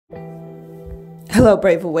Hello,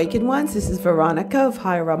 Brave Awakened Ones. This is Veronica of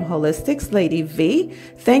Higher Realm Holistics, Lady V.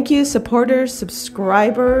 Thank you, supporters,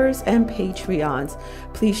 subscribers, and Patreons.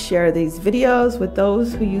 Please share these videos with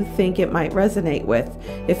those who you think it might resonate with.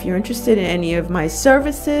 If you're interested in any of my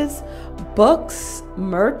services, books,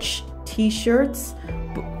 merch, t-shirts,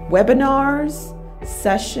 webinars,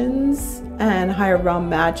 sessions, and Higher Realm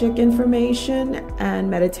magic information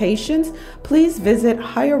and meditations, please visit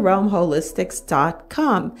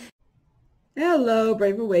higherrealmholistics.com. Hello,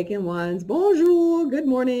 Brave Awakened Ones. Bonjour, good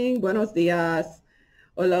morning, buenos dias,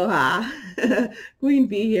 aloha. Queen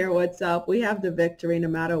B here, what's up? We have the victory no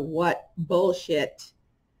matter what bullshit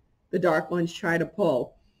the dark ones try to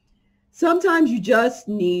pull. Sometimes you just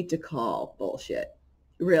need to call bullshit,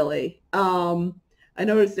 really. I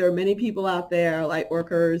notice there are many people out there, light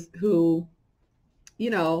workers, who,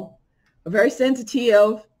 are very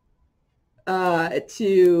sensitive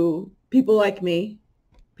to people like me,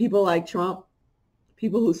 people like Trump,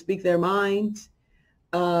 people who speak their mind.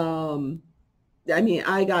 I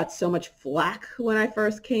got so much flack when I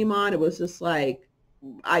first came on. It was just like,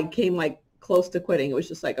 I came like close to quitting. It was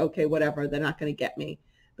just like, okay, whatever, they're not going to get me.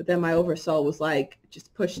 But then my oversoul was like,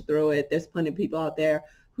 just push through it. There's plenty of people out there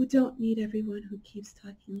who don't need everyone who keeps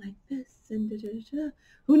talking like this and da-da-da-da.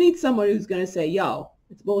 Who needs someone who's going to say, yo,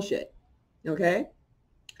 it's bullshit, okay?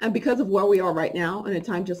 And because of where we are right now, in a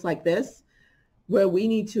time just like this, where we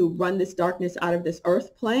need to run this darkness out of this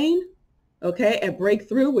earth plane, okay, and break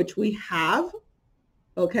through, which we have,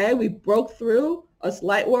 okay? We broke through, us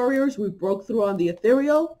light warriors, we broke through on the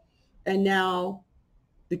ethereal, and now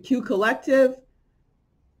the Q Collective,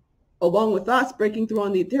 along with us breaking through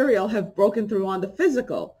on the ethereal, have broken through on the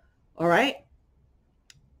physical, all right?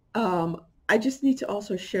 I just need to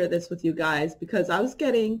also share this with you guys because I was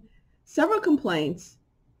getting several complaints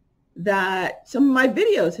that some of my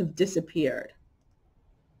videos have disappeared.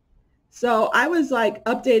 So I was like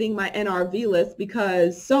updating my NRV list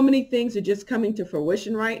because so many things are just coming to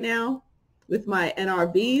fruition right now with my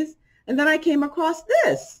NRVs. And then I came across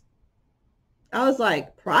this. I was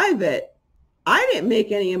like, private? I didn't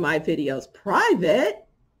make any of my videos private.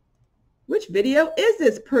 Which video is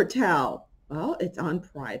this, Pertel? Well, it's on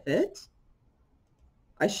private.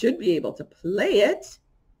 I should be able to play it.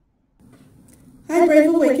 Hi,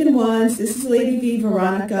 Brave Awakened Ones. This is Lady V,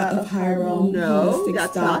 Veronica of Higher Realm. No,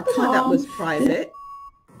 that's not the one that was private.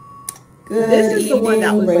 This is the one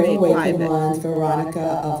that was made private. Ones, Veronica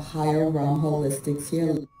of Higher Realm Holistics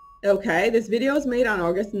here. Okay, this video was made on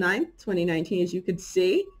August 9th, 2019, as you could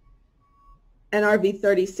see. NRV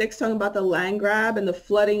 36 talking about the land grab and the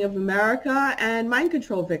flooding of America and mind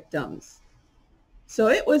control victims. So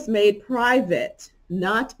it was made private,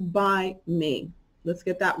 not by me. Let's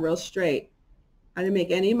get that real straight. I didn't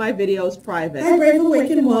make any of my videos private. Hi, Brave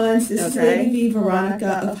Awakened Ones. This is Lady V,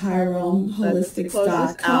 Veronica of Higher Realm Holistics.com. Let's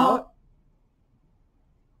close this out.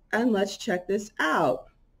 And let's check this out.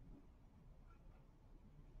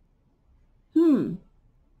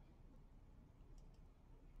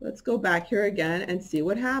 Let's go back here again and see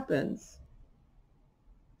what happens.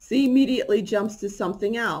 See, immediately jumps to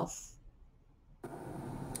something else.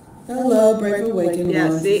 Hello, Brave Awakened Ones.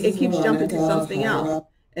 Yeah, see, it keeps jumping to something else.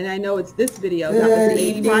 And I know it's this video that was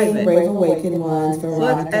made private. Brave Awakened Ones, so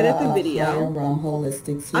let's edit the video.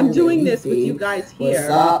 I'm doing this with you guys here.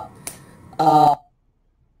 What's up?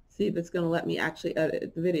 See if it's going to let me actually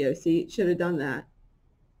edit the video. See, should have done that.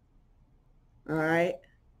 All right.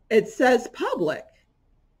 It says public.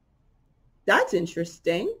 That's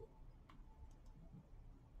interesting. It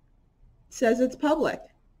says it's public.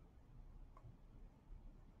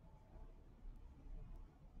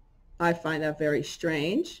 I find that very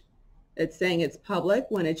strange. It's saying it's public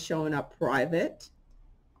when it's showing up private.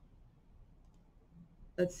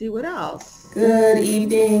 Let's see what else. Good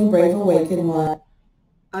evening, Brave Awakened One.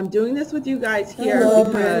 I'm doing this with you guys here. Hello,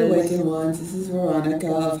 because Brave Awakened Ones. This is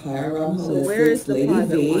Veronica of Higher Realm Holistics. So where is the Lady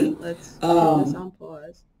private v. one? Let's put this on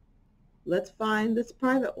pause. Let's find this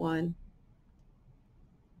private one.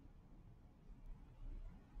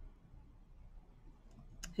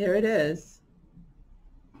 Here it is.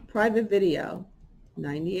 Private video,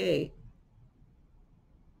 98.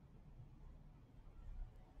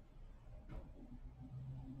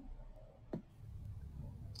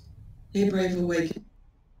 Hey, Brave Awakened.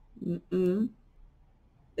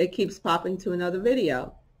 It keeps popping to another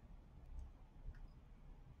video.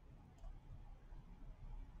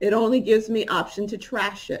 It only gives me option to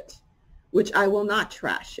trash it, which I will not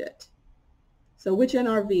trash it. So which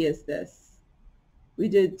NRV is this? We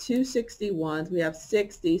did 261s. We have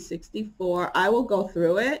 60, 64. I will go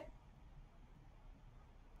through it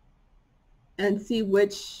and see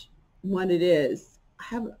which one it is.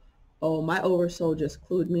 Oh, my oversoul just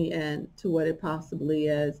clued me in to what it possibly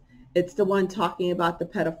is. It's the one talking about the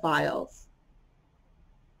pedophiles.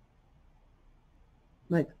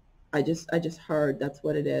 Like, I just heard that's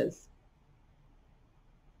what it is.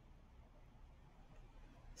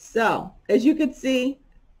 So, as you can see,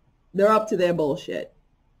 they're up to their bullshit.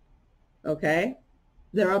 Okay?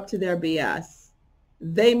 They're up to their BS.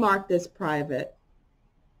 They marked this private.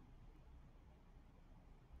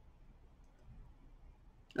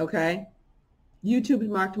 Okay? YouTube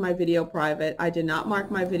marked my video private. I did not mark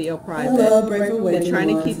my video private. Hello, Breakfast They're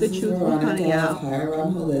trying to keep the truth from coming out.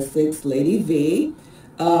 Hiram Holistics, Lady V.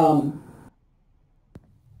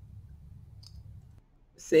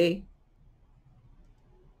 See?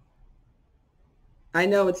 I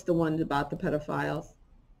know it's the one about the pedophiles.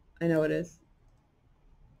 I know it is.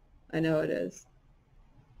 I know it is.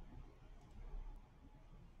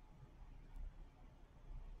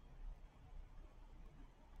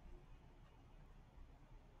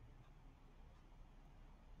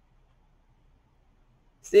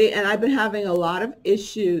 See, and I've been having a lot of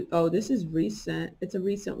issues. Oh, this is recent. It's a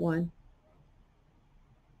recent one.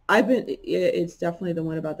 It's definitely the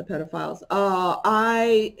one about the pedophiles.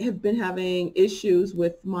 I have been having issues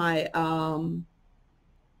with my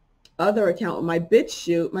other account, my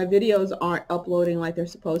BitChute. My videos aren't uploading like they're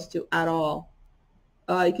supposed to at all.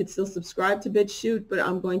 You could still subscribe to BitChute, but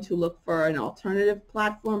I'm going to look for an alternative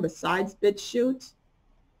platform besides BitChute.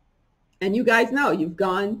 And you guys know, you've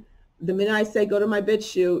gone, the minute I say go to my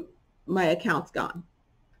BitChute, my account's gone.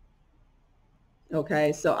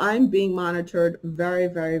 Okay, so I'm being monitored very,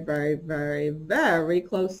 very, very, very, very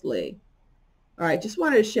closely. All right, just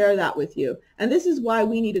wanted to share that with you. And this is why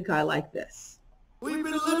we need a guy like this. We've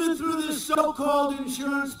been living through this so-called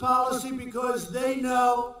insurance policy because they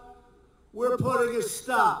know we're putting a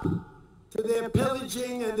stop to their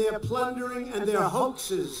pillaging and their plundering and their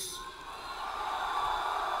hoaxes.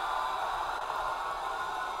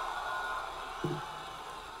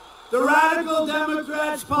 The radical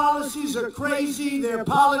Democrats' policies are crazy, their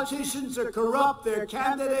politicians are corrupt, their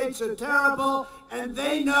candidates are terrible, and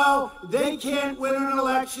they know they can't win an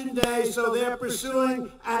election day, so they're pursuing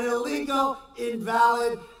an illegal,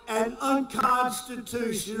 invalid, and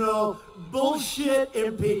unconstitutional bullshit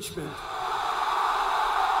impeachment.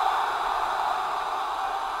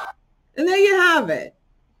 And there you have it.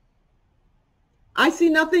 I see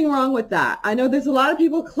nothing wrong with that. I know there's a lot of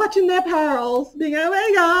people clutching their pearls, being, oh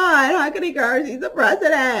my God, how can he curse? He's the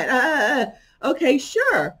president. Okay,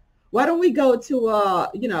 sure. Why don't we go to,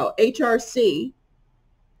 HRC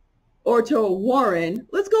or to Warren?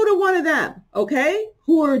 Let's go to one of them, okay?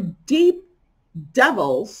 Who are deep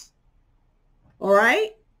devils, all right?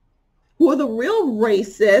 Who are the real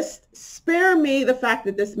racists. Spare me the fact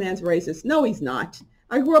that this man's racist. No, he's not.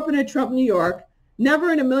 I grew up in a Trump, New York.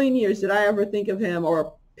 Never in a million years did I ever think of him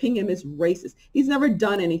or ping him as racist. He's never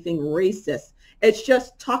done anything racist. It's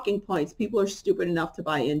just talking points people are stupid enough to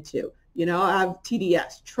buy into. You know, I have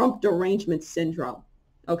TDS, Trump derangement syndrome.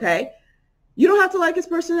 Okay? You don't have to like his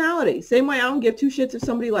personality. Same way I don't give two shits if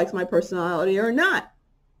somebody likes my personality or not.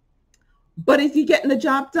 But is he getting the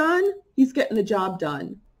job done? He's getting the job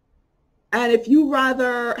done. And if you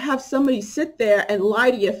rather have somebody sit there and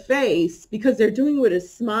lie to your face because they're doing it with a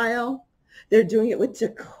smile, they're doing it with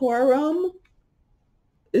decorum,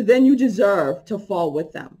 then you deserve to fall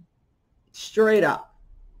with them. Straight up.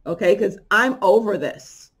 Okay? Because I'm over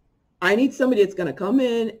this. I need somebody that's going to come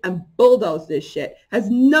in and bulldoze this shit. Has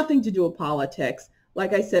nothing to do with politics.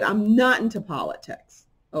 Like I said, I'm not into politics.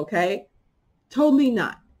 Okay? Totally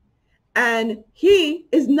not. And he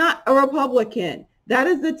is not a Republican. That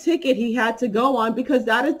is the ticket he had to go on because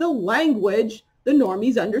that is the language the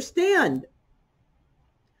normies understand.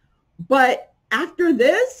 But after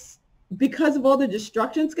this, because of all the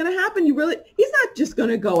destruction that's going to happen, he's not just going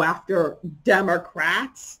to go after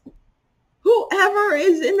Democrats. Whoever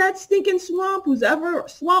is in that stinking swamp, who's ever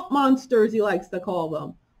swamp monsters, he likes to call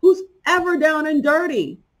them, who's ever down and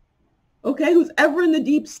dirty, okay, who's ever in the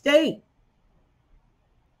deep state.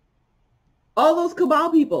 All those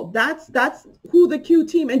cabal people, that's who the Q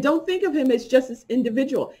team, and don't think of him as just this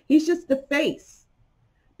individual. He's just the face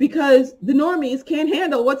because the normies can't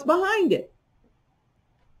handle what's behind it.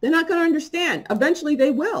 They're not going to understand. Eventually they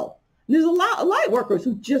will. And there's a lot of light workers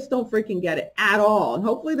who just don't freaking get it at all. And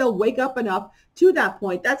hopefully they'll wake up enough to that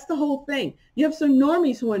point. That's the whole thing. You have some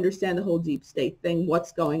normies who understand the whole deep state thing,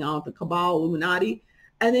 what's going on with the cabal, Illuminati.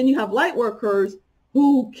 And then you have light workers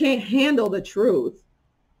who can't handle the truth,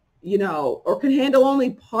 you know, or can handle only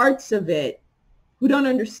parts of it, who don't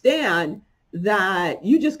understand that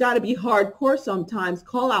you just got to be hardcore sometimes,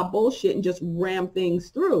 call out bullshit and just ram things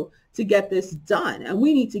through to get this done. And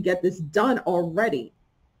we need to get this done already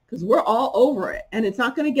because we're all over it. And it's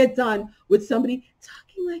not going to get done with somebody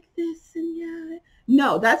talking like this. And yeah,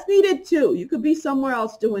 no, that's needed too. You could be somewhere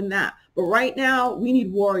else doing that. But right now we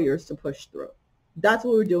need warriors to push through. That's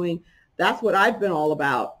what we're doing. That's what I've been all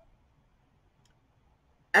about.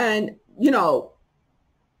 And, you know,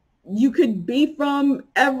 you could be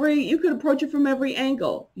you could approach it from every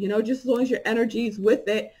angle, you know, just as long as your energy is with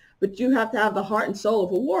it. But you have to have the heart and soul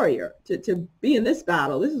of a warrior to be in this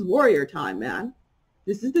battle. This is warrior time, man.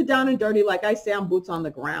 This is the down and dirty. Like I say, I'm boots on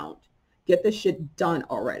the ground. Get this shit done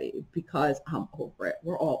already because I'm over it.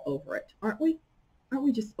 We're all over it, aren't we? Aren't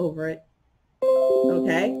we just over it?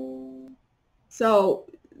 Okay. So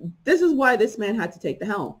this is why this man had to take the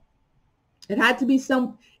helm. It had to be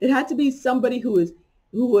somebody who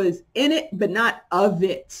was in it, but not of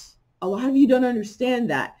it. A lot of you don't understand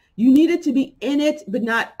that. You needed to be in it, but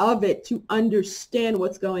not of it to understand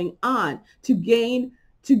what's going on, to gain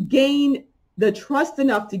the trust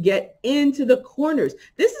enough to get into the corners.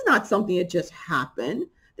 This is not something that just happened.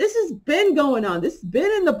 This has been going on. This has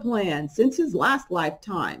been in the plan since his last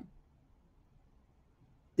lifetime.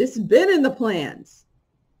 This has been in the plans.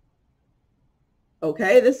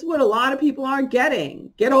 Okay, this is what a lot of people aren't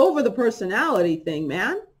getting. Get over the personality thing,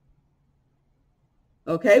 man.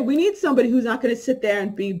 Okay, we need somebody who's not going to sit there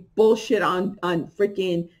and be bullshit on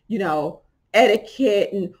freaking, you know,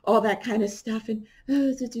 etiquette and all that kind of stuff and,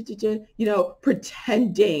 you know,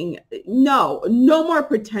 pretending. No more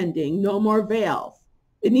pretending, no more veils.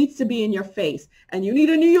 It needs to be in your face. And you need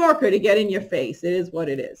a New Yorker to get in your face. It is what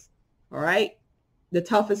it is. All right? The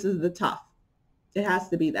toughest is the tough. It has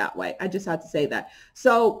to be that way. I just had to say that.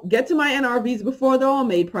 So get to my NRVs before they're all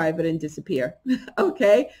made private and disappear.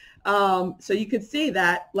 Okay? So you could see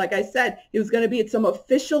that, like I said, it was going to be some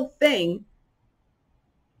official thing.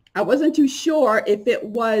 I wasn't too sure if it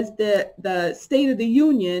was the State of the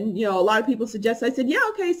Union. You know, a lot of people suggest. I said, yeah,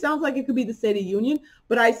 okay, sounds like it could be the State of the Union.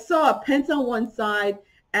 But I saw Pence on one side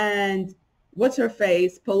and what's her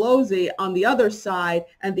face, Pelosi on the other side,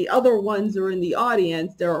 and the other ones are in the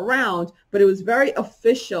audience. They're around, but it was very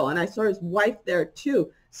official. And I saw his wife there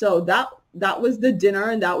too. So that was the dinner,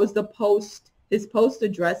 and that was his post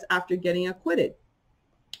address after getting acquitted,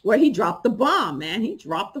 where he dropped the bomb, man. He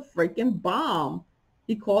dropped the freaking bomb.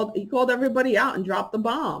 He called everybody out and dropped the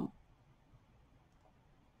bomb.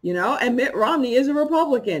 You know, and Mitt Romney is a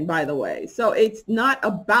Republican, by the way. So it's not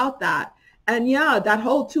about that. And yeah, that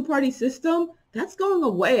whole two-party system, that's going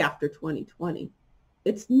away after 2020.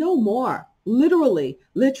 It's no more. Literally,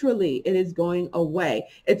 it is going away.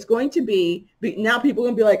 It's going to be, now people are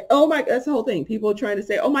going to be like, oh my, that's the whole thing. People are trying to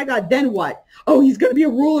say, oh my God, then what? Oh, he's going to be a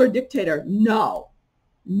ruler, dictator. No.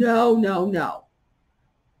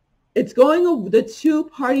 It's the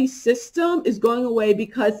two-party system is going away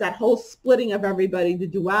because that whole splitting of everybody, the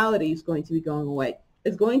duality is going to be going away.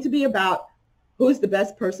 It's going to be about who is the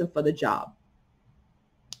best person for the job.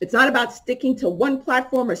 It's not about sticking to one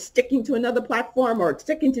platform or sticking to another platform or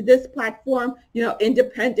sticking to this platform, you know,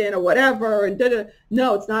 independent or whatever. And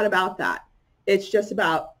no, it's not about that. It's just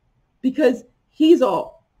about, because he's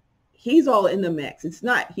all in the mix. He's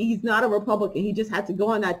not a Republican. He just had to go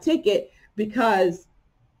on that ticket because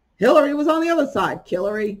Hillary was on the other side.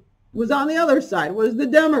 Hillary was on the other side, was the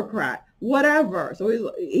Democrat, whatever.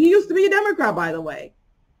 So he used to be a Democrat, by the way.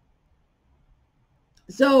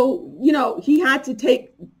 So, you know, you have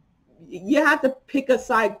to pick a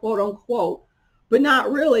side, quote unquote, but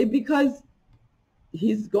not really, because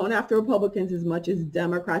he's going after Republicans as much as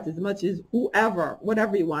Democrats, as much as whoever,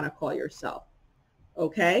 whatever you want to call yourself.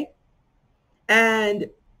 Okay. And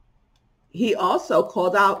he also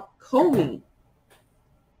called out Comey.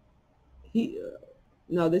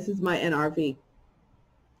 No, this is my NRV.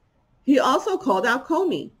 He also called out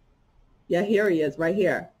Comey. Yeah, here he is, right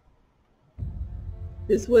here.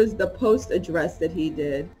 This was the post address that he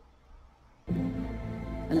did.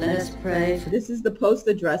 And let us pray. This is the post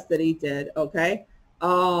address that he did, okay?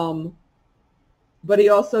 But he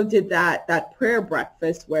also did that prayer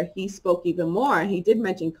breakfast where he spoke even more. And he did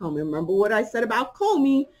mention Comey. Remember what I said about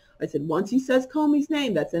Comey? I said, once he says Comey's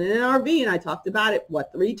name, that's in an NRV. And I talked about it,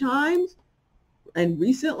 3 times? And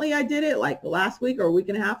recently I did it, like last week or a week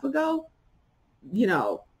and a half ago. You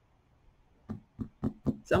know,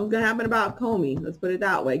 something's going to happen about Comey. Let's put it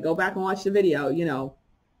that way. Go back and watch the video, you know.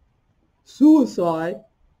 Suicide.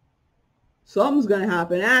 Something's going to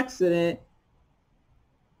happen. Accident.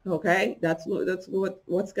 Okay? That's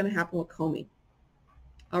what's going to happen with Comey.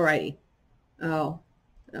 Alrighty. Oh,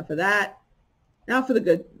 enough of that. Now for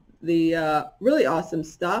the really awesome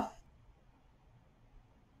stuff.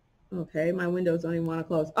 Okay, my windows don't even want to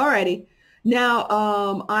close. Alrighty.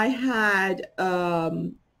 Now, I had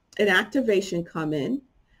an activation come in,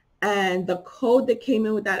 and the code that came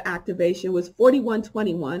in with that activation was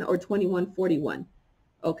 4121 or 2141.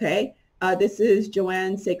 Okay. This is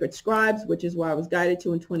Joanne's Sacred Scribes, which is where I was guided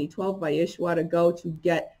to in 2012 by Yeshua to go to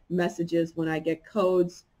get messages when I get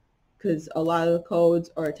codes, because a lot of the codes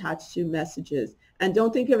are attached to messages. And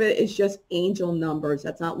don't think of it as just angel numbers.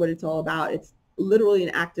 That's not what it's all about. It's literally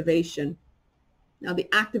an activation. Now, the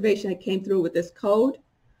activation that came through with this code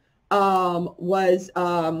was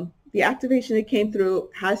the activation that came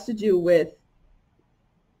through has to do with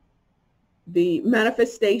the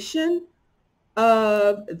manifestation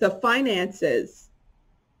of the finances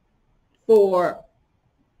for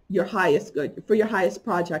your highest good, for your highest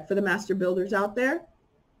project, for the master builders out there,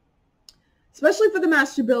 especially for the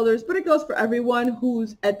master builders, but it goes for everyone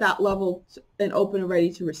who's at that level and open and ready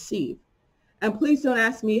to receive. And please don't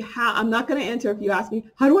ask me how. I'm not going to answer if you ask me,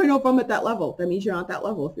 how do I know if I'm at that level? That means you're not at that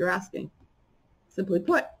level if you're asking. Simply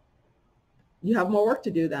put, you have more work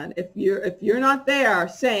to do then. If you're not there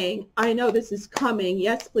saying, I know this is coming,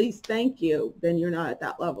 yes, please, thank you, then you're not at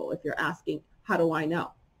that level if you're asking, how do I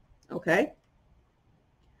know? Okay?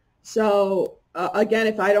 So again,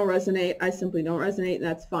 if I don't resonate, I simply don't resonate, and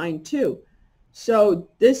that's fine too. So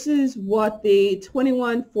this is what the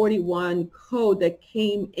 2141 code that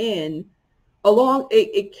came in along,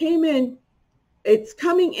 it came in, it's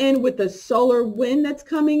coming in with the solar wind that's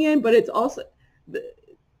coming in, but it's also,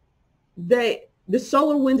 the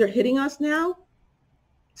solar winds are hitting us now. It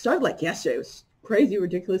started like yesterday. It was crazy,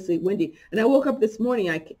 ridiculously windy. And I woke up this morning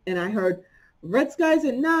and I heard Red Skies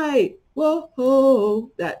at Night.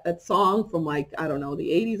 Whoa, that song from like, I don't know, the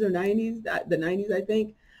 80s or 90s, the 90s, I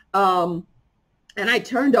think. And I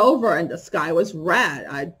turned over and the sky was red.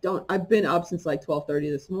 I've been up since like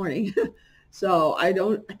 12:30 this morning. So I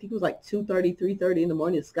think it was like 2:30, 3:30 in the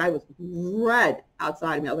morning. The sky was red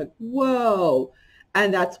outside of me. I was like, whoa.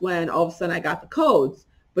 And that's when all of a sudden I got the codes.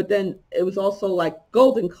 But then it was also like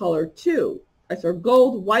golden color too. I saw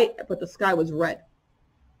gold, white, but the sky was red.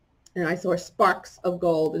 And I saw sparks of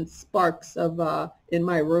gold and sparks of in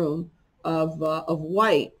my room of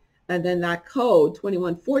white. And then that code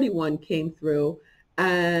 2141 came through,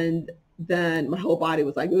 and then my whole body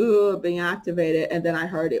was like, ooh, being activated. And then I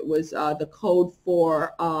heard it was the code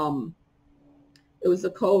for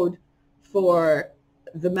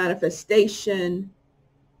the manifestation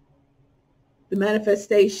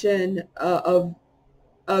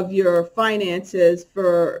of your finances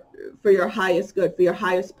for your highest good, for your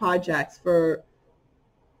highest projects, for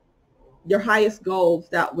your highest goals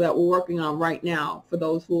that we're working on right now. For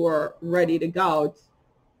those who are ready to go,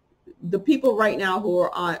 the people right now who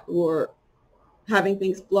are having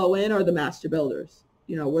things flow in are the master builders.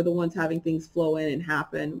 You know, we're the ones having things flow in and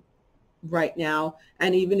happen right now.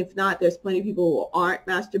 And even if not, there's plenty of people who aren't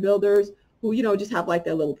master builders who, you know, just have like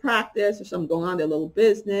their little practice or something going on, their little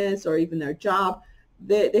business or even their job.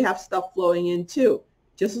 They have stuff flowing in too.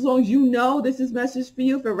 Just as long as you know this is message for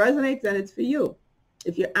you, if it resonates, then it's for you.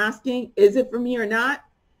 If you're asking, is it for me or not?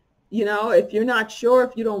 You know, if you're not sure,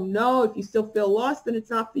 if you don't know, if you still feel lost, then it's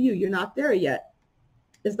not for you. You're not there yet.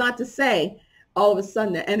 It's not to say all of a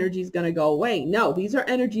sudden the energy is going to go away. No, these are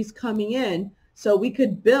energies coming in so we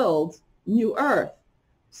could build new earth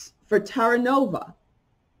for Terra Nova.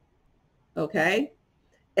 Okay.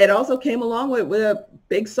 It also came along with a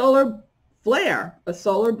big solar flare, a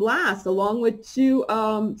solar blast, along with two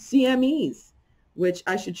CMEs, which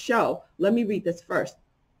I should show. Let me read this first.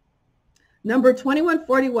 Number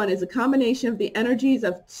 2141 is a combination of the energies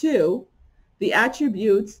of two, the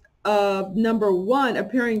attributes of number one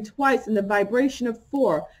appearing twice in the vibration of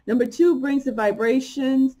four. Number two brings the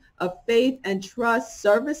vibrations of faith and trust,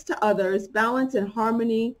 service to others, balance and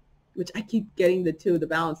harmony, which I keep getting the two, the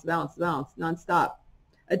balance, nonstop.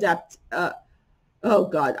 Oh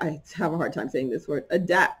God, I have a hard time saying this word.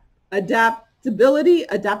 Adaptability,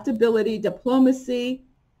 diplomacy,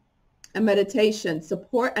 and meditation,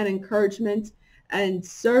 support and encouragement, and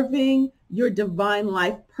serving your divine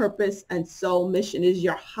life purpose and soul mission is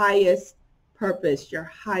your highest purpose, your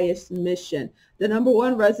highest mission. The number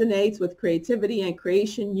one resonates with creativity and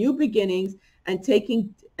creation, new beginnings, and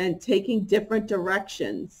taking different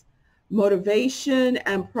directions, motivation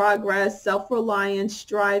and progress, self-reliance,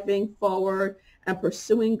 striving forward and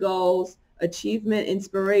pursuing goals, achievement,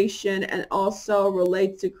 inspiration, and also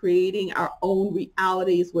relates to creating our own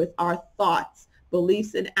realities with our thoughts,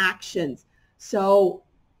 beliefs, and actions. So,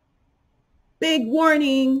 big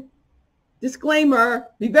warning, disclaimer,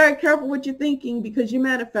 be very careful what you're thinking because you're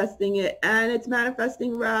manifesting it, and it's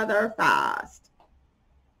manifesting rather fast.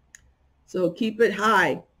 So keep it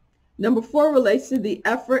high. Number 4 relates to the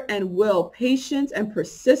effort and will, patience and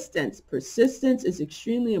persistence. Persistence is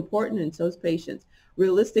extremely important, and so is patience.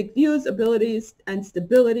 Realistic views, abilities and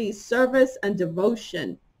stability, service and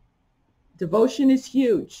devotion. Devotion is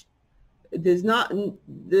huge. There's not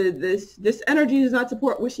this energy does not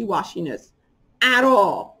support wishy-washiness at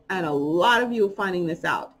all. And a lot of you are finding this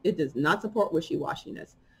out. It does not support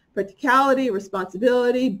wishy-washiness. Practicality,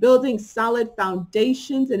 responsibility, building solid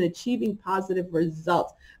foundations and achieving positive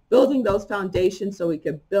results. Building those foundations so we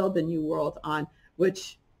could build the new world on,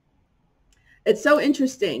 which it's so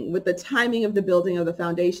interesting with the timing of the building of the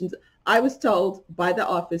foundations. I was told by the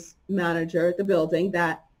office manager at the building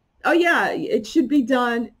that, oh yeah, it should be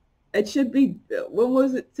done. It should be, when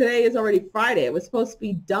was it? Today is already Friday. It was supposed to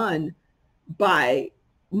be done by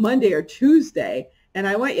Monday or Tuesday. And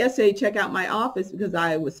I went yesterday to check out my office because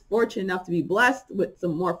I was fortunate enough to be blessed with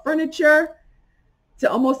some more furniture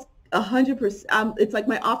to almost 100%. It's like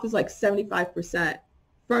my office like 75%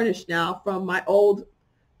 furnished now from my old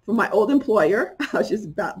employer. I was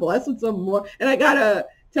just blessed with some more. And I got a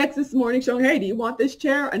text this morning showing, hey, do you want this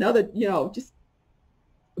chair? Another, just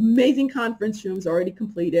amazing conference rooms already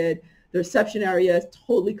completed. The reception area is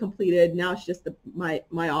totally completed. Now it's just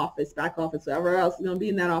my office, back office, whoever else is going to be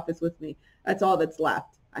in that office with me. That's all that's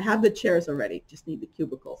left. I have the chairs already, just need the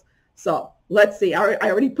cubicles. So let's see. I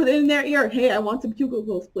already put it in their ear. Hey, I want some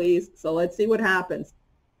cubicles, please. So let's see what happens,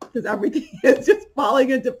 because everything is just falling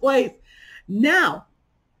into place. Now,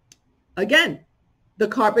 again, the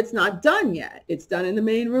carpet's not done yet. It's done in the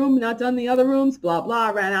main room, not done in the other rooms, blah, blah.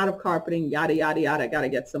 Ran out of carpeting, yada, yada, yada. Got to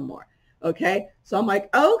get some more. Okay. So I'm like,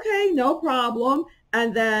 okay, no problem.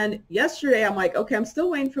 And then yesterday I'm like, okay, I'm still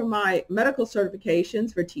waiting for my medical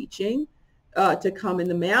certifications for teaching to come in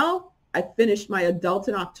the mail. I finished my adult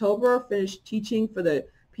in October, finished teaching for the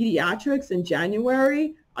pediatrics in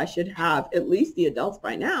January. I should have at least the adults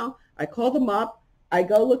by now. I call them up. I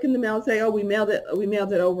go look in the mail and say, oh, we mailed it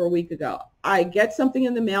over a week ago. I get something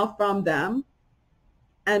in the mail from them.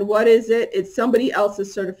 And what is it? It's somebody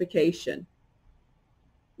else's certification,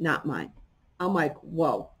 not mine. I'm like,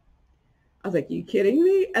 whoa. I was like, you kidding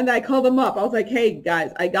me? And I called them up. I was like, hey,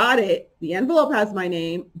 guys, I got it. The envelope has my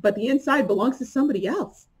name, but the inside belongs to somebody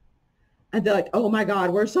else. And they're like, oh, my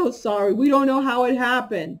God, we're so sorry. We don't know how it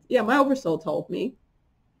happened. Yeah, my oversoul told me.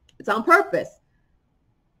 It's on purpose.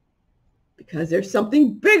 Because there's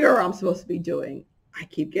something bigger I'm supposed to be doing. I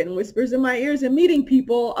keep getting whispers in my ears and meeting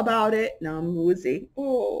people about it. Now I'm woozy.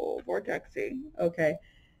 Oh, vortexy. Okay.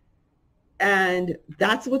 And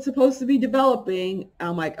that's what's supposed to be developing.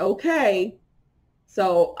 I'm like, okay.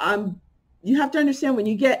 So you have to understand, when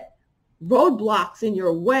you get roadblocks in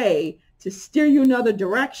your way to steer you another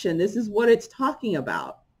direction, this is what it's talking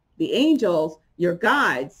about. The angels, your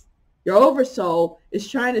guides, your oversoul is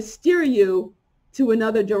trying to steer you to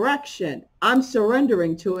another direction. I'm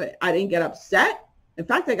surrendering to it. I didn't get upset. In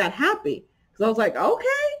fact, I got happy because I was like, okay.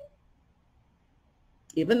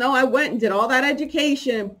 Even though I went and did all that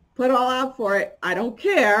education, put all out for it, I don't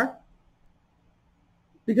care,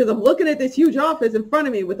 because I'm looking at this huge office in front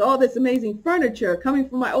of me with all this amazing furniture coming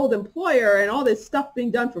from my old employer and all this stuff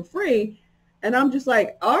being done for free. And I'm just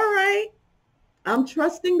like, all right, I'm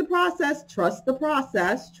trusting the process. Trust the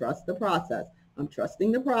process. Trust the process. I'm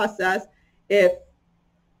trusting the process. If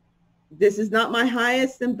this is not my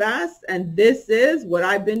highest and best, and this is what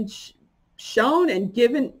I've been shown and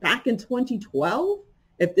given back in 2012,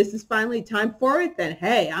 if this is finally time for it, then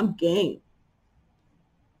hey, I'm game.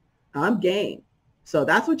 I'm game. So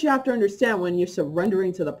that's what you have to understand when you're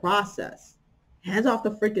surrendering to the process. Hands off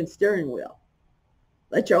the freaking steering wheel.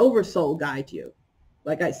 Let your oversoul guide you.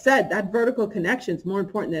 Like I said, that vertical connection is more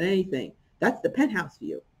important than anything. That's the penthouse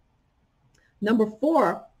view. Number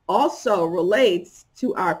 4 also relates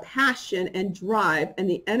to our passion and drive and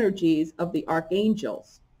the energies of the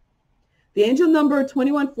archangels. The angel number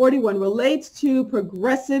 2141 relates to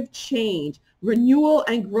progressive change, renewal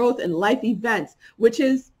and growth in life events, which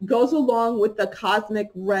goes along with the cosmic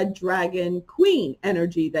red dragon queen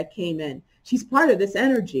energy that came in. She's part of this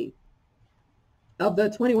energy of the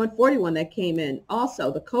 2141 that came in. Also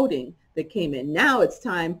the coding that came in. Now it's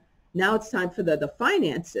time for the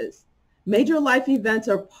finances. Major life events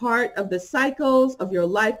are part of the cycles of your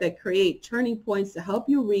life that create turning points to help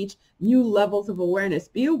you reach new levels of awareness.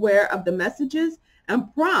 Be aware of the messages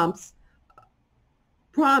and prompts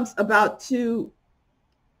about to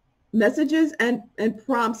messages and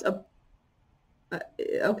prompts of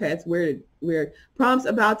okay, it's weird. Prompts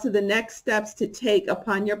about to the next steps to take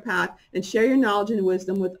upon your path, and share your knowledge and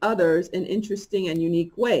wisdom with others in interesting and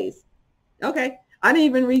unique ways. Okay. I didn't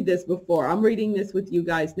even read this before. I'm reading this with you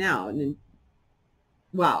guys now. And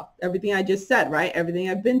Wow, everything I just said, right? Everything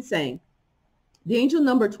I've been saying. The angel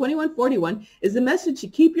number 2141 is a message to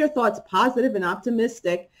keep your thoughts positive and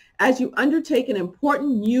optimistic as you undertake an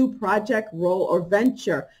important new project, role, or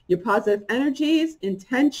venture. Your positive energies,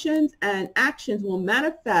 intentions, and actions will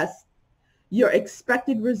manifest your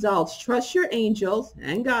expected results. Trust your angels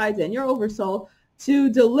and guides and your oversoul to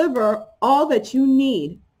deliver all that you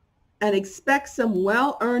need, and expect some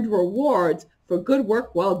well-earned rewards for good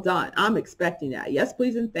work well done. I'm expecting that. Yes,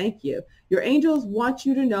 please, and thank you. Your angels want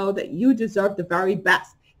you to know that you deserve the very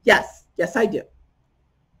best. Yes, yes, I do.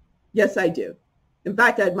 Yes, I do. In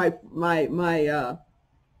fact, I had my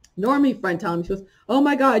normie friend telling me, she goes, oh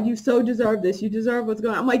my God, you so deserve this. You deserve what's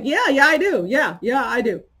going on. I'm like, yeah, I do. Yeah, I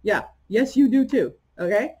do. Yeah, yes, you do too.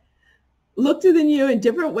 Okay. Look to the new in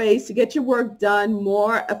different ways to get your work done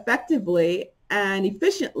more effectively and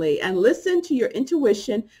efficiently, and listen to your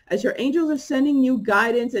intuition as your angels are sending you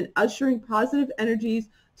guidance and ushering positive energies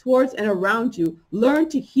towards and around you. Learn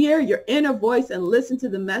to hear your inner voice and listen to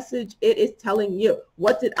the message it is telling you.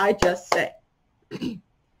 What did I just say?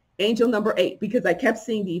 Angel number 8, because I kept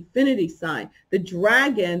seeing the infinity sign, the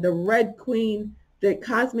dragon, the red queen, the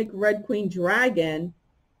cosmic red queen dragon,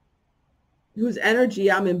 whose energy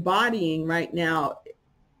I'm embodying right now.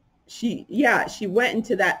 She went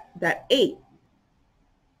into that 8.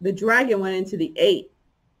 The dragon went into the 8.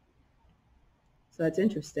 So that's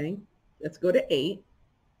interesting. Let's go to 8.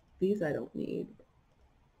 These I don't need.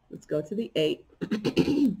 Let's go to the 8.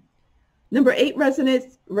 Number 8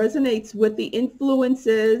 resonates with the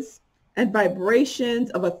influences and vibrations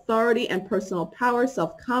of authority and personal power,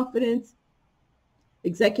 self-confidence,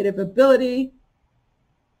 executive ability,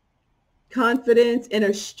 confidence,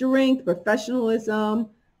 inner strength, professionalism,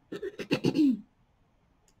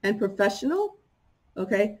 and professional.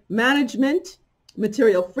 Okay, management,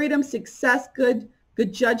 material freedom, success, good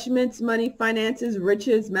judgments, money, finances,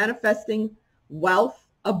 riches, manifesting wealth,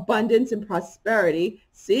 abundance, and prosperity.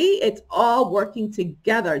 See, it's all working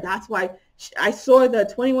together. That's why I saw the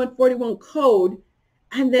 2141 code,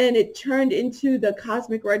 and then it turned into the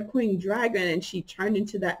cosmic red queen dragon, and she turned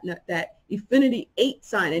into that infinity 8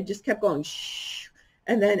 sign, and just kept going shh.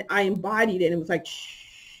 And then I embodied it, and it was like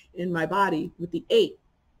shh in my body with the 8.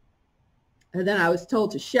 And then I was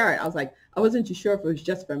told to share it. I was like, I wasn't too sure if it was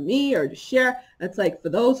just for me or to share. It's like, for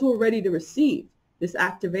those who are ready to receive this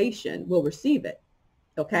activation will receive it.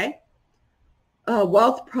 Okay.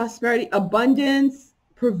 Wealth, prosperity, abundance,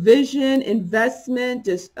 provision, investment,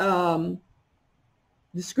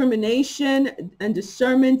 discrimination and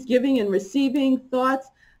discernment, giving and receiving, thoughts,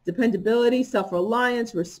 dependability,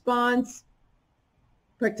 self-reliance, response,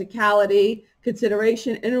 practicality,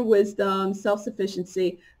 consideration, inner wisdom,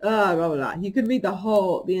 self-sufficiency, blah, blah, blah. You could read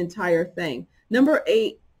the entire thing. Number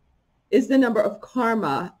 8 is the number of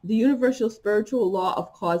karma, the universal spiritual law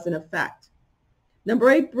of cause and effect.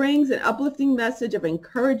 Number 8 brings an uplifting message of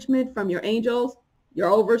encouragement from your angels, your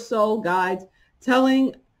oversoul guides,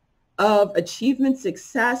 telling of achievement,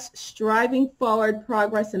 success, striving forward,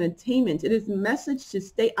 progress, and attainment. It is a message to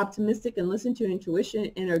stay optimistic and listen to intuition,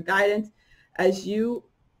 inner guidance, as you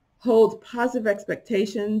hold positive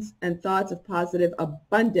expectations and thoughts of positive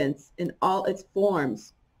abundance in all its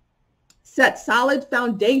forms. Set solid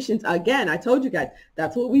foundations. Again, I told you guys,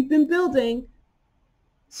 that's what we've been building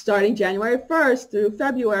starting January 1st through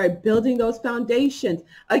February, building those foundations.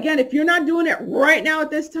 Again, if you're not doing it right now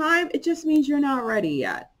at this time, it just means you're not ready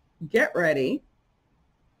yet. Get ready.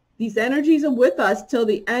 These energies are with us till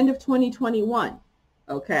the end of 2021.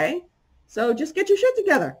 Okay? So just get your shit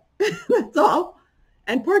together. That's all.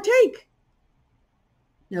 And partake.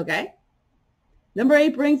 Okay? Number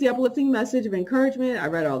 8 brings the uplifting message of encouragement. I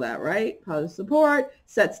read all that, right? Positive support.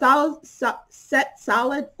 Set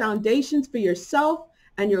solid foundations for yourself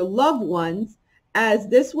and your loved ones, as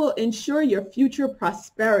this will ensure your future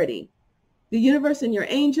prosperity. The universe and your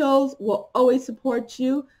angels will always support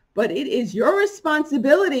you, but it is your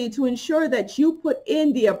responsibility to ensure that you put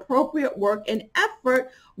in the appropriate work and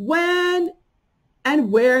effort when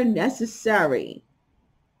and where necessary.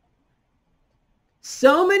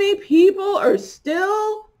 So many people are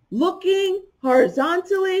still looking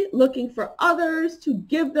horizontally, looking for others to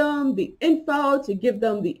give them the info, to give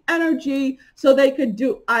them the energy so they could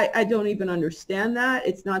do. I don't even understand that.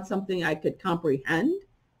 It's not something I could comprehend,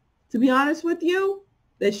 to be honest with you.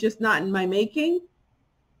 It's just not in my making.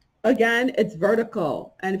 Again, it's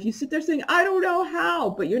vertical. And if you sit there saying, I don't know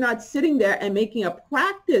how, but you're not sitting there and making a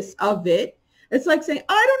practice of it, it's like saying,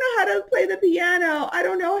 I don't know how to play the piano. I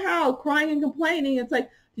don't know how, crying and complaining. It's like,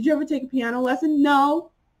 did you ever take a piano lesson?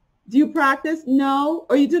 No. Do you practice? No.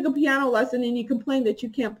 Or you took a piano lesson and you complain that you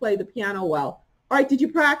can't play the piano well. All right, did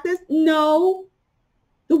you practice? No.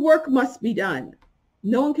 The work must be done.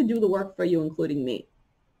 No one can do the work for you, including me.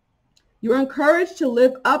 You're encouraged to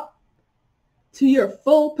live up to your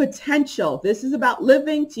full potential. This is about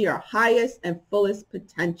living to your highest and fullest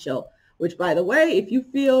potential, which, by the way, if you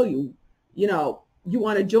feel you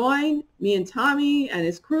want to join me and Tommy and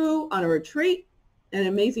his crew on a retreat, an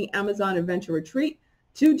amazing Amazon adventure retreat,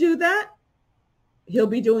 to do that, he'll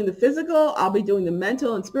be doing the physical. I'll be doing the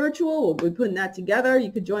mental and spiritual. We'll be putting that together.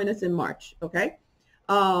 You could join us in March. Okay.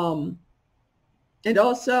 And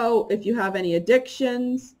also, if you have any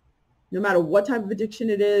addictions, no matter what type of addiction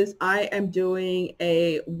it is, I am doing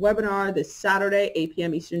a webinar this Saturday, 8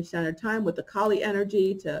 p.m. Eastern Standard Time, with the Kali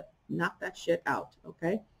energy to knock that shit out,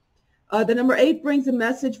 okay? The number 8 brings a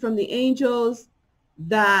message from the angels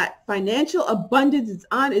that financial abundance is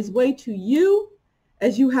on its way to you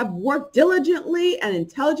as you have worked diligently and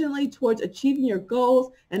intelligently towards achieving your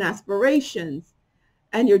goals and aspirations,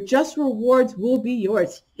 and your just rewards will be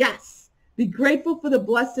yours. Yes, be grateful for the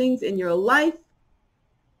blessings in your life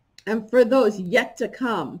and for those yet to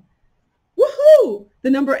come. Woohoo! The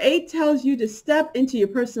number 8 tells you to step into your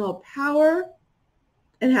personal power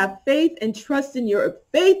and have faith and trust in your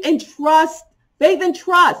trust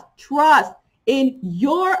in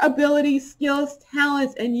your abilities, skills,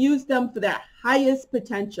 talents, and use them for their highest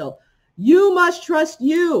potential. You must trust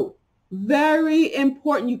you. Very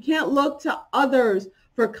important. You can't look to others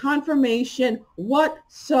for confirmation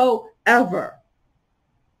whatsoever.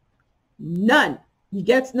 None. You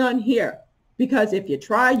get none here, because if you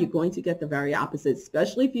try, you're going to get the very opposite,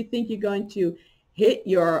 especially if you think you're going to hit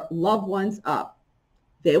your loved ones up.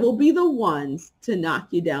 They will be the ones to knock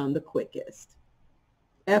you down the quickest.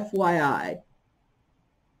 FYI.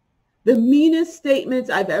 The meanest statements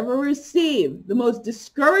I've ever received, the most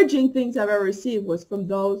discouraging things I've ever received, was from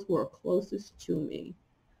those who are closest to me.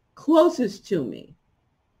 Closest to me.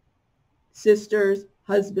 Sisters,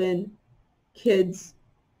 husband, kids,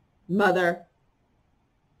 mother.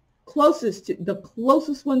 The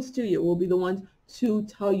closest ones to you will be the ones to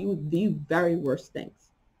tell you the very worst things.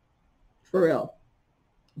 For real.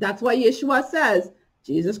 That's why Yeshua says,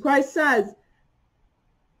 Jesus Christ says,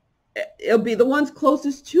 it'll be the ones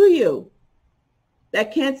closest to you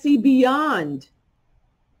that can't see beyond.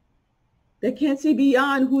 They can't see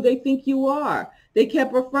beyond who they think you are. They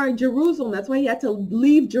kept referring Jerusalem. That's why he had to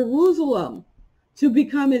leave Jerusalem to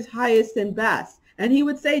become his highest and best. And he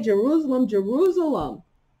would say, Jerusalem, Jerusalem.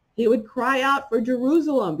 He would cry out for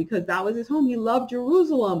Jerusalem because that was his home. He loved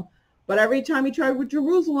Jerusalem. But every time he tried with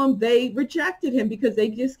Jerusalem, they rejected him because they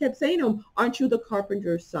just kept saying to him, aren't you the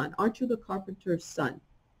carpenter's son? Aren't you the carpenter's son?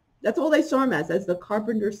 That's all they saw him as the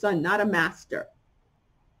carpenter's son, not a master.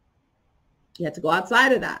 He had to go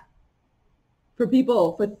outside of that for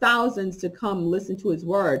people, for thousands to come listen to his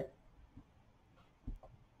word.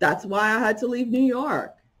 That's why I had to leave New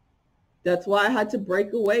York. That's why I had to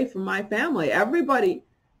break away from my family. Everybody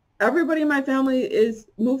in my family is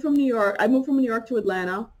moved from New York. I moved from New York to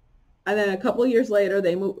Atlanta. And then a couple of years later,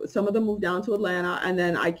 some of them moved down to Atlanta. And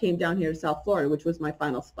then I came down here to South Florida, which was my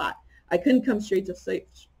final spot. I couldn't come straight to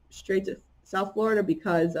South Florida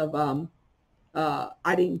because of,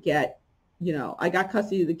 I didn't get, I got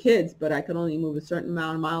custody of the kids, but I could only move a certain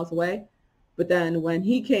amount of miles away. But then when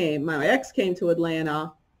my ex came to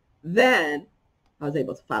Atlanta, then I was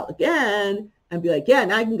able to file again and be like, yeah,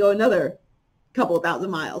 now I can go another couple of thousand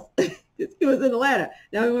miles. He was in Atlanta.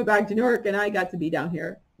 Now we went back to New York, and I got to be down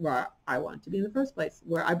here where I wanted to be in the first place,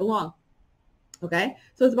 where I belong. Okay?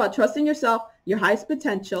 So it's about trusting yourself, your highest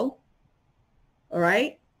potential. All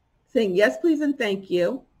right? Saying yes, please, and thank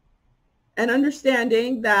you. And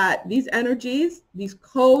understanding that these energies, these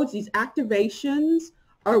codes, these activations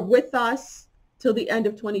are with us till the end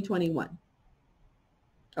of 2021.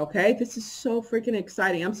 Okay? This is so freaking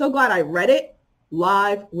exciting. I'm so glad I read it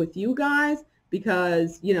live with you guys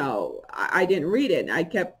because, I didn't read it.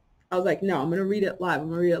 I was like, no, I'm going to read it live. I'm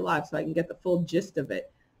going to read it live so I can get the full gist of it.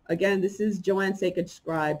 Again, this is Joanne Sacred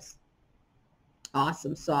Scribes.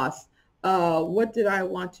 Awesome sauce. What did I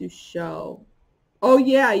want to show? Oh,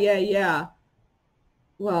 yeah.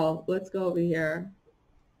 Well, let's go over here.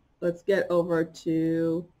 Let's get over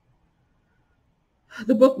to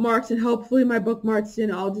the bookmarks, and hopefully my bookmarks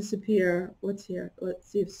didn't all disappear. What's here? Let's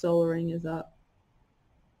see if Soul Ring is up.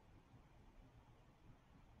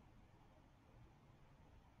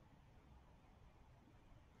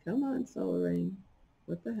 Come on, Soul Ring.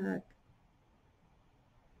 What the heck?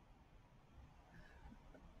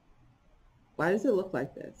 Why does it look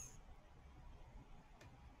like this?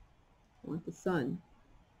 I want the sun.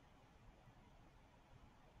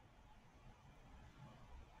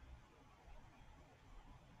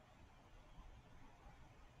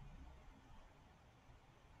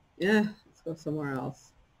 Yeah, let's go somewhere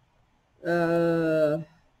else.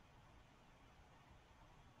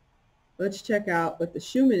 Let's check out what the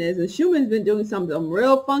Schumann is. The Schumann's been doing some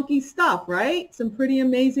real funky stuff, right? Some pretty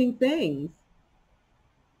amazing things.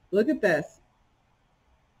 Look at this.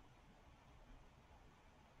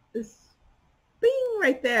 This bing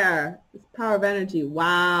right there. This power of energy.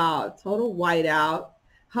 Wow. Total whiteout.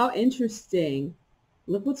 How interesting.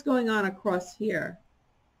 Look what's going on across here.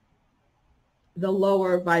 The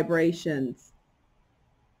lower vibrations.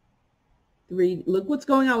 Look what's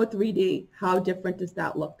going on with 3D. How different does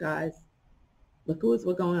that look, guys? Look at what's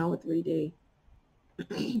going on with 3D.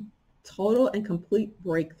 Total and complete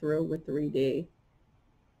breakthrough with 3D.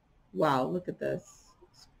 Wow, look at this.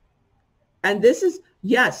 And this is,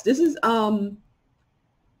 yes, this is,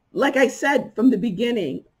 like I said from the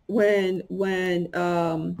beginning, when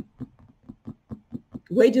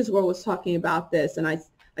Wages World was talking about this, and I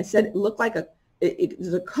said it looked like it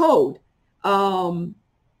was a code. Not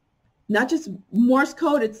just Morse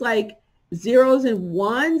code, it's like zeros and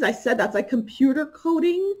ones. I said that's like computer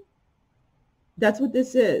coding. That's what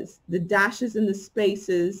this is. The dashes and the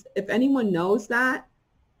spaces. If anyone knows that,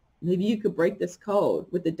 maybe you could break this code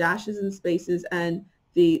with the dashes and spaces and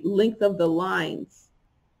the length of the lines.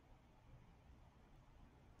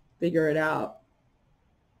 Figure it out.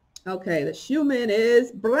 Okay, the Schumann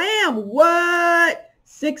is, blam, what?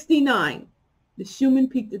 69. The Schumann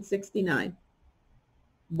peaked at 69.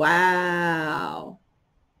 Wow.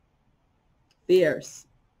 Fierce,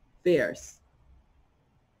 fierce.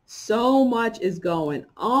 So much is going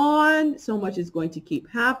on. So much is going to keep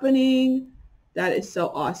happening. That is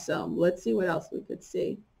so awesome. Let's see what else we could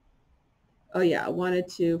see. Oh yeah, I wanted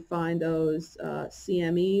to find those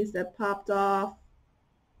CMEs that popped off.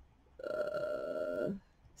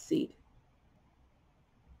 Seed.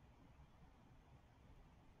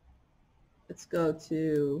 Let's go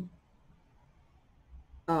to,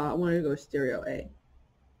 I wanted to go stereo A.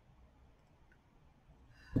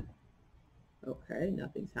 Okay,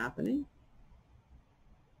 nothing's happening.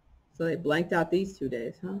 So they blanked out these 2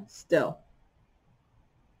 days, huh? Still.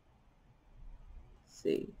 Let's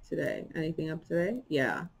see, today. Anything up today?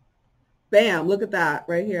 Yeah. Bam, look at that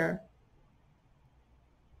right here.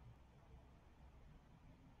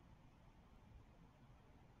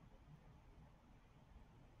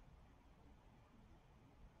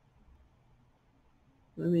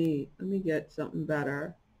 Let me get something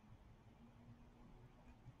better.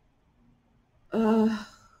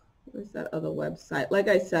 Where's that other website? Like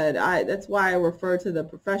I said, that's why I refer to the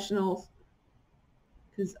professionals,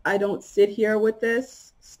 because I don't sit here with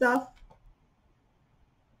this stuff.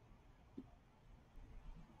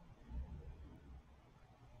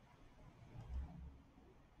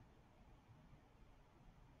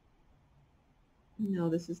 No,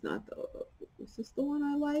 this is not is this the one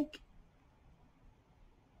I like?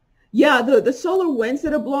 Yeah, the solar winds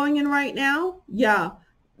that are blowing in right now, yeah,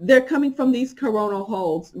 they're coming from these coronal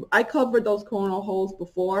holes. I covered those coronal holes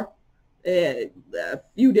before, a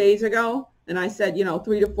few days ago, and I said,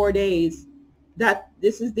 3 to 4 days, that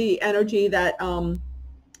this is the energy that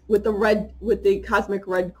with the cosmic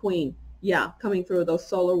red queen, yeah, coming through those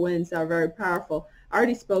solar winds that are very powerful. I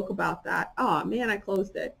already spoke about that. Oh man, I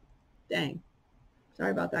closed it. Dang.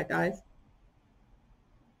 Sorry about that, guys.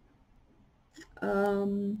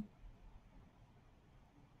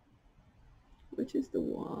 Which is the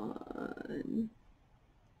one?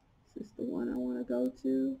 Is this the one I want to go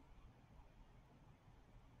to?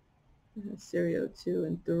 It has Stereo 2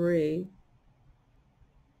 and 3.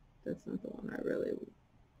 That's not the one I really...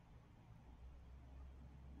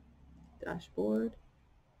 Dashboard.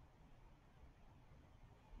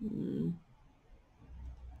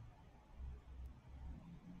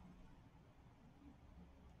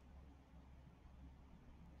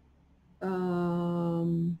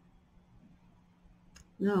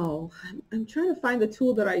 No, I'm trying to find the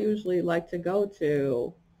tool that I usually like to go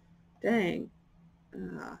to. Dang.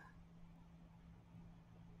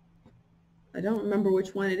 I don't remember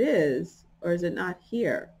which one it is, or is it not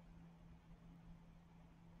here?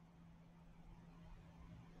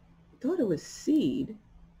 I thought it was Seed.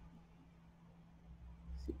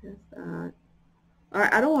 See, that's that. All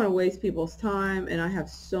right, I don't want to waste people's time, and I have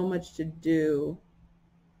so much to do.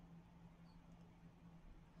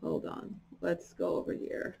 Hold on. Let's go over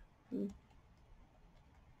here.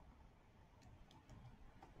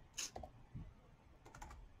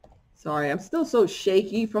 Sorry, I'm still so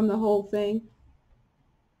shaky from the whole thing.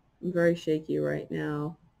 I'm very shaky right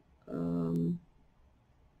now.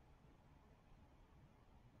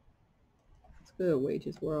 Let's go to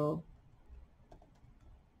Wages World,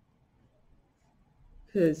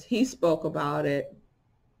 because he spoke about it.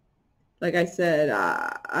 like I said,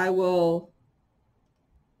 I will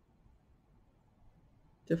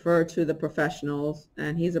defer to the professionals,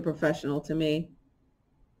 and he's a professional to me.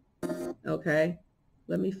 Okay,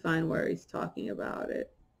 let me find where he's talking about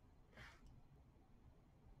it.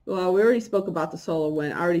 Well, we already spoke about the solar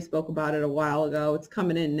wind. I already spoke about it a while ago. It's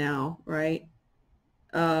coming in now, right?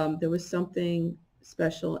 There was something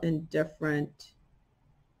special and different.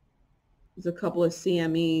 There's a couple of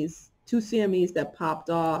CMEs, 2 CMEs that popped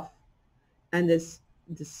off, and this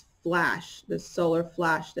flash, this solar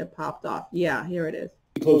flash that popped off. Yeah, here it is.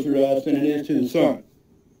 Closer to us than it is to the sun.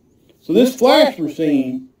 So this flash we're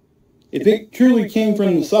seeing, if it truly came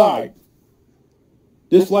from the side,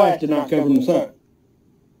 this flash did not come from the sun.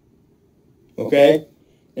 Okay?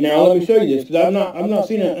 And now let me show you this, because I've not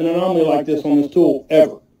seen an anomaly like this on this tool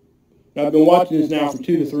ever. And I've been watching this now for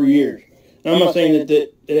 2 to 3 years. Now I'm not saying that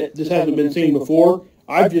this hasn't been seen before.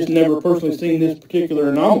 I've just never personally seen this particular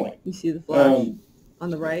anomaly. You see the flash on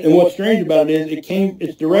the right? And what's strange about it is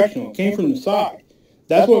it's directional. It came from the side.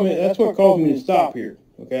 That's what caused me to stop here.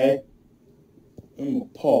 Okay? I'm going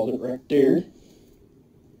to pause it right there.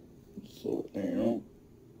 Slow it down.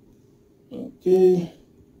 Okay.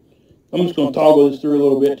 I'm just going to toggle this through a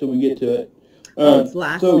little bit till we get to it. It's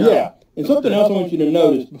last so, yeah. And something else I want you to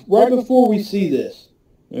notice. Right before we see this,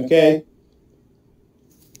 okay,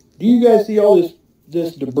 do you guys see all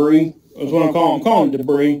this debris? That's what I'm calling it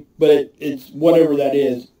debris, but it's whatever that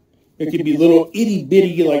is. It could be little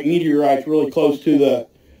itty-bitty, like meteorites really close to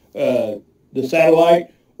the satellite,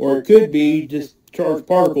 or it could be just charged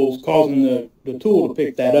particles causing the tool to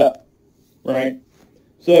pick that up, right?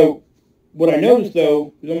 So what I noticed,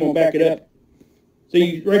 though, is I'm going to back it up. So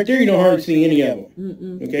right there, you don't hardly see any of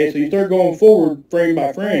them. Okay, so you start going forward frame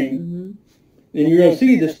by frame, then you're going to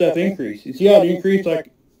see this stuff increase. You see how it increased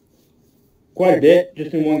like quite a bit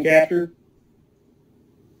just in one capture?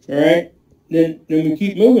 All right. Then we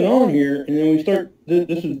keep moving on here, and then we start.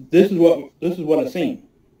 This is what I've seen.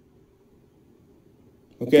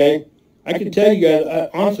 Okay, I can tell you guys,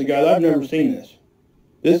 honestly, guys, I've never seen this.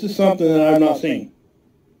 This is something that I've not seen.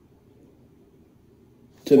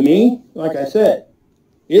 To me, like I said,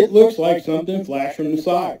 it looks like something flashed from the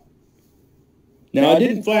side. Now, it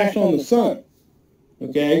didn't flash on the sun.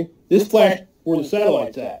 Okay, this flashed where the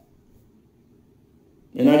satellite's at,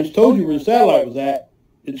 and I just told you where the satellite was at.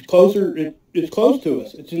 It's closer. It's close to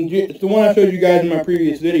us. It's the one I showed you guys in my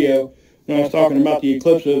previous video when I was talking about the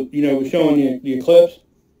eclipse. Was showing you the eclipse.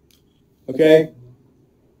 Okay,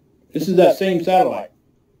 this is that same satellite,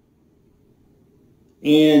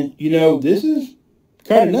 and this is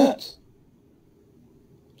kind of nuts.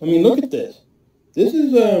 I mean, look at this. This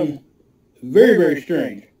is very, very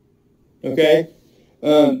strange. Okay,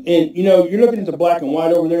 and you're looking at the black and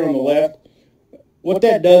white over there on the left. What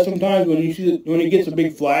that does sometimes when it gets a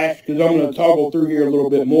big flash, because I'm going to toggle through here a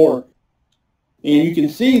little bit more, and you can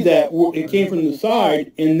see that it came from the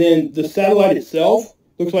side, and then the satellite itself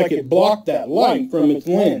looks like it blocked that light from its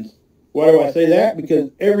lens. Why do I say that?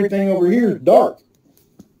 Because everything over here is dark.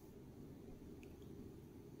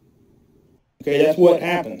 Okay, that's what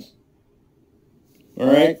happens. All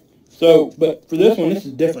right? So, but for this one, this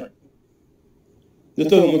is different. This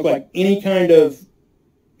doesn't look like any kind of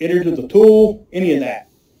enter to the tool, any of that.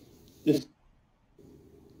 Just,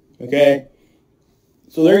 okay?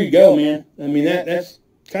 So there you go, man. I mean, that's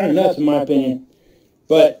kind of nuts in my opinion.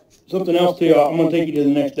 But something else too, I'm going to take you to the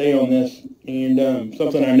next day on this, and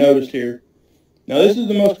something I noticed here. Now, this is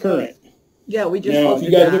the most current. Yeah, we just Now, if you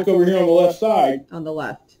guys look over here on the left side. On the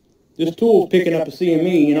left. This tool is picking up a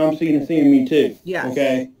CME, and I'm seeing a CME too. Yeah.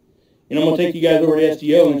 Okay? And I'm going to take you guys over to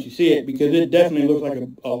SDO and let you see it, because it definitely looks like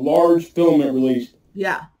a large filament release.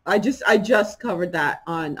 Yeah, I just covered that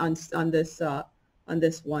on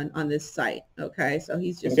this site. Okay, so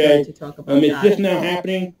he's just going to talk about it's that. just now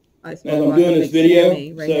happening as I'm doing this video,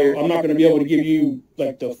 right so here. I'm not going to be able to give you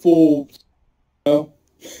like the full. I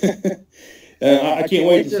can't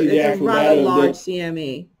wait to see the actual data. It's a rather large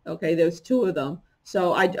CME. Okay, there's 2 of them.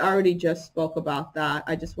 So I already just spoke about that.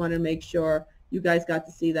 I just wanted to make sure you guys got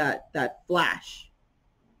to see that flash.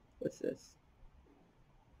 What's this?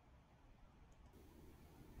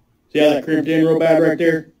 See how that crimped in real bad right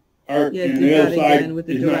there? And the other side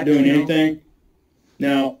is not doing anything.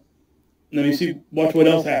 Now, let me see. Watch what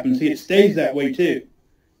else happens. See, it stays that way too.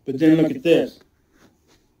 But then look at this.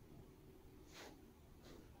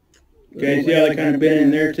 Okay, see how they kind of bent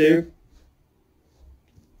in there too?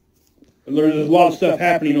 There's a lot of stuff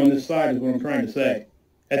happening on this side is what I'm trying to say.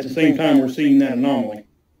 At the same time, we're seeing that anomaly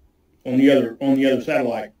on the other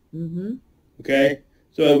satellite. Mm-hmm. Okay?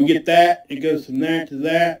 So we get that. It goes from that to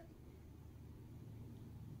that.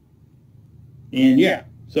 And yeah,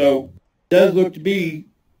 so does look to be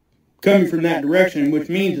coming from that direction, which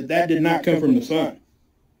means that that did not come from the sun.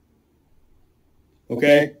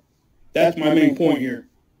 Okay? That's my main point here.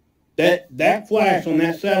 That flash on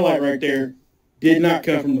that satellite right there did not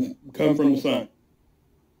come from the sun.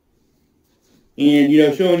 And, you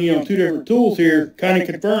know, showing, you know, two different tools here kind of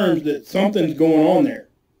confirms that something's going on there.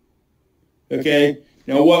 Okay?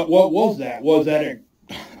 Now, what was that? Was that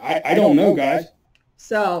I don't know, guys.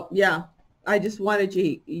 So, yeah, I just wanted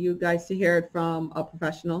you guys to hear it from a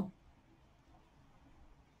professional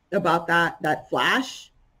about that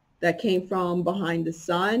flash that came from behind the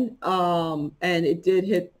sun. And it did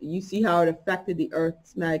hit, you see how it affected the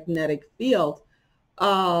Earth's magnetic field.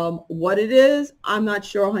 What it is, I'm not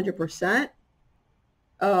sure 100%.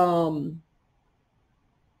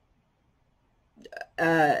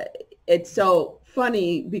 It's so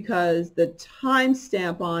funny because the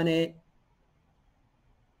timestamp on it,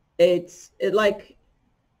 it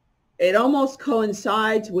almost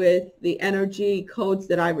coincides with the energy codes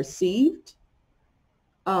that I received.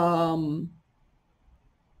 It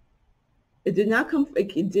did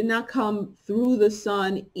not come through the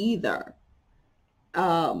sun either.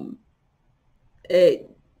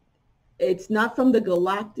 It's not from the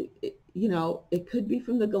galactic, you know, it could be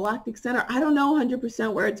from the galactic center. I don't know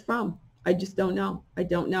 100% where it's from. I just don't know. I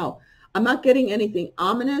don't know. I'm not getting anything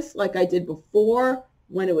ominous like I did before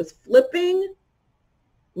when it was flipping.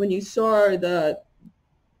 When you saw that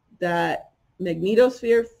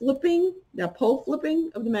magnetosphere flipping, that pole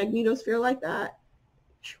flipping of the magnetosphere like that,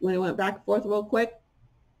 when it went back and forth real quick,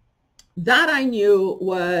 that I knew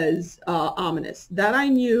was ominous. That I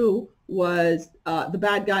knew was the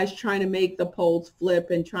bad guys trying to make the poles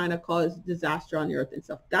flip and trying to cause disaster on the Earth and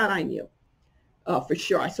stuff. That I knew for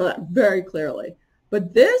sure. I saw that very clearly.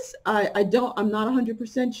 But this, I'm not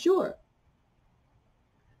 100% sure.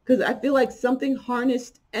 Because I feel like something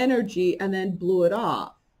harnessed energy and then blew it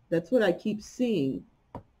off. That's what I keep seeing.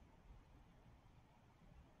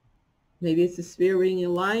 Maybe it's the Spear Being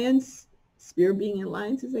Alliance,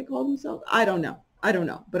 as they call themselves. I don't know.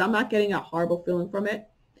 But I'm not getting a horrible feeling from it.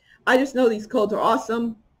 I just know these codes are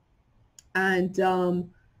awesome. And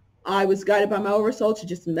I was guided by my oversoul to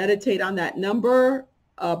just meditate on that number.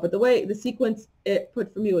 But the sequence it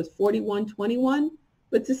put for me was 4121.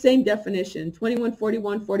 But it's the same definition.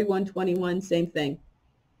 2141, 4121, same thing.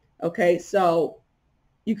 Okay, so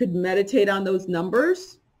you could meditate on those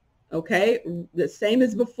numbers. Okay, the same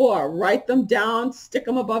as before. Write them down, stick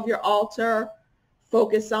them above your altar,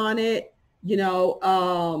 focus on it. You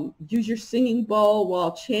know, use your singing bowl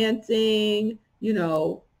while chanting, you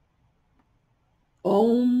know,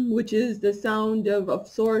 Om, which is the sound of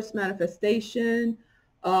source manifestation.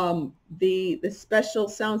 The special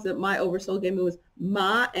sounds that my oversoul gave me was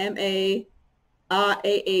Ma, M-A,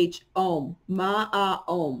 Ah-A-H, Om, Ma-Ah,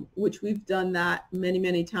 Om, which we've done that many,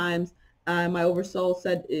 many times. My oversoul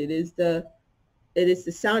said it is the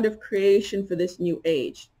sound of creation for this new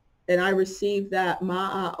age. And I received that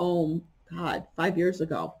Ma-Ah, Om, God, 5 years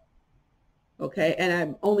ago. Okay, and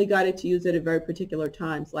I've only got it to use it at very particular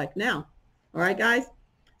times, like now. All right, guys.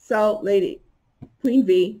 So, Queen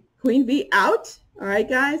V out. All right,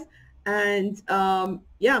 guys. And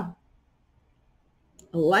yeah,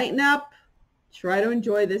 lighten up. Try to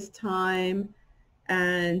enjoy this time,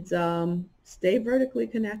 and stay vertically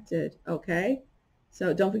connected. Okay.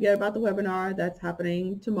 So don't forget about the webinar that's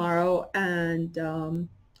happening tomorrow, and don't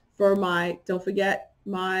forget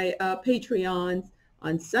my Patreons.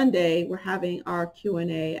 On Sunday, we're having our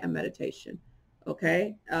Q&A and meditation.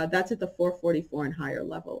 Okay, that's at the 444 and higher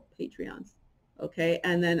level Patreons. Okay,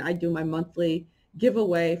 and then I do my monthly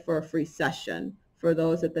giveaway for a free session for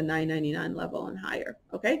those at the $9.99 level and higher.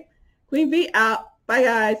 Okay, Queen V out. Bye,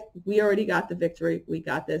 guys. We already got the victory. We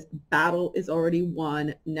got this. Battle is already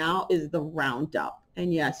won. Now is the roundup.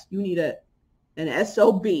 And yes, you need an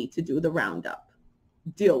SOB to do the roundup.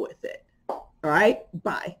 Deal with it. All right,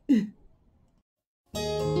 bye.